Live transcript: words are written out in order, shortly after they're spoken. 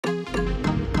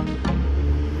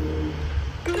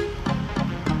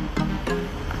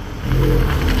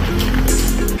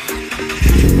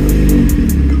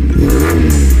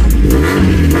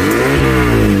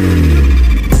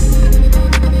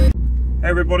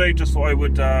everybody, just thought I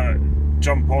would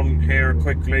jump on here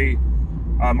quickly.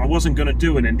 I wasn't going to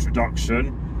do an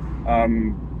introduction,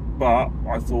 but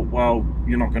I thought, well,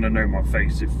 you're not going to know my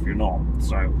face if you're not.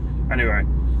 So anyway,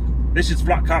 this is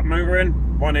Flatcap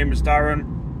Motoring. My name is Darren.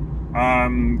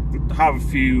 Have a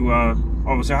few,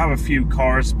 obviously I have a few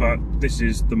cars, but this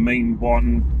is the main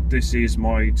one. This is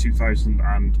my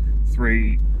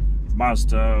 2003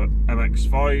 Mazda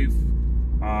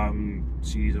MX-5.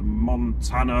 She's a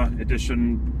Montana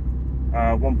edition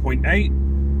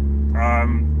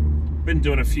 1.8. Been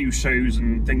doing a few shows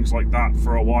and things like that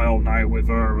for a while now with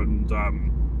her, and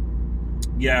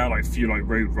yeah, like a few like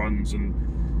road runs and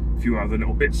a few other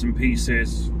little bits and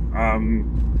pieces.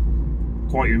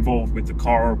 Quite involved with the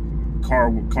car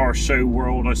show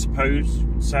world, I suppose you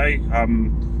would say.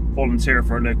 Volunteer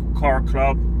for a local car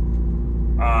club.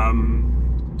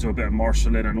 Do a bit of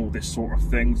marshalling and all this sort of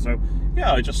thing. So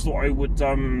yeah, I just thought I would,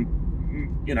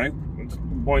 you know,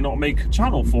 why not make a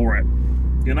channel for it?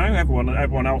 You know,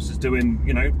 everyone else is doing,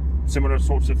 you know, similar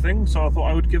sorts of things, so I thought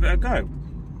I would give it a go.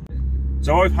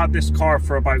 So I've had this car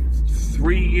for about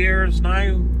 3 years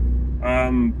now.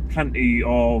 Plenty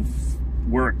of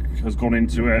work has gone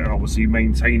into it, and obviously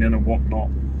maintaining and whatnot.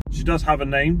 She does have a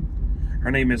name.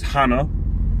 Her name is Hannah,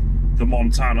 the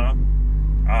Montana.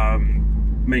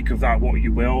 Make of that what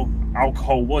you will.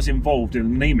 Alcohol was involved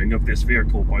in the naming of this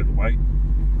vehicle, by the way.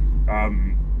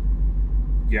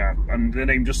 Yeah, and the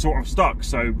name just sort of stuck.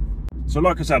 So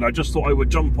like I said, I just thought I would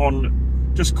jump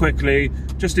on just quickly,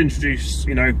 just introduce,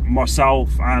 you know,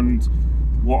 myself and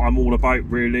what I'm all about,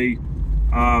 really.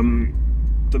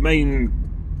 The main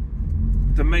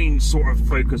sort of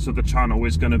focus of the channel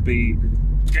is going to be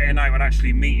getting out and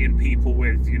actually meeting people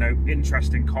with, you know,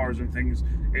 interesting cars and things.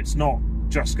 It's not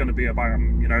just going to be about,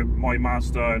 you know, my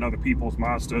Mazda and other people's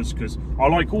Mazdas, because I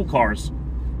like all cars.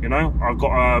 You know, I've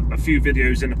got a few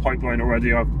videos in the pipeline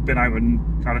already. I've been out and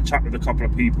kind of chat with a couple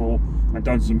of people and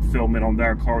done some filming on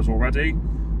their cars already.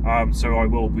 So I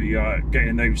will be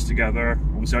getting those together.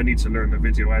 Obviously I need to learn the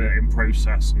video editing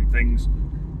process and things.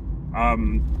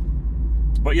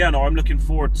 But yeah, no, I'm looking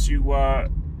forward to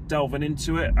delving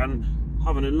into it and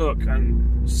having a look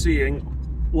and seeing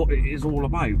what it is all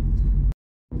about.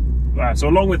 So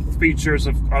along with features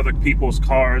of other people's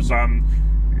cars,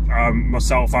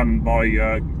 myself and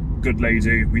my good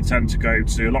lady, we tend to go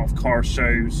to a lot of car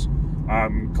shows,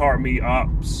 car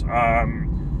meetups,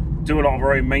 do a lot of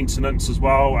our own maintenance as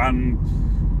well, and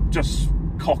just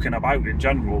cocking about in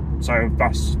general. So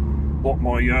that's what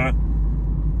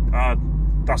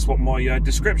my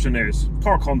description is: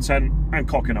 car content and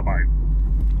cocking about.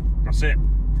 That's it.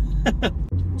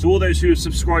 To all those who have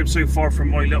subscribed so far from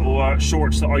my little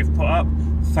shorts that I've put up,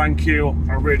 thank you.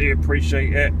 I really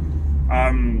appreciate it.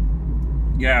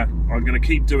 Yeah, I'm going to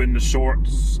keep doing the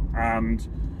shorts and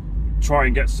try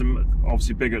and get some,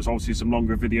 obviously some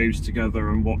longer videos together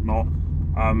and whatnot.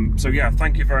 So yeah,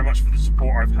 thank you very much for the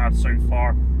support I've had so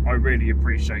far. I really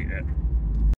appreciate it.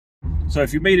 So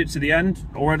if you made it to the end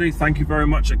already, thank you very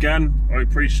much again. I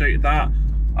appreciate that.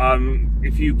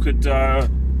 If you could,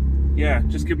 yeah,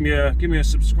 just give me a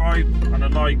subscribe and a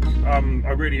like.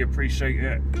 I really appreciate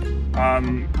it.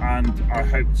 And I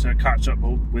hope to catch up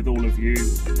with all of you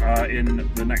in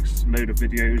the next load of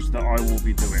videos that I will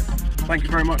be doing. Thank you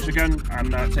very much again,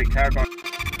 and take care, guys.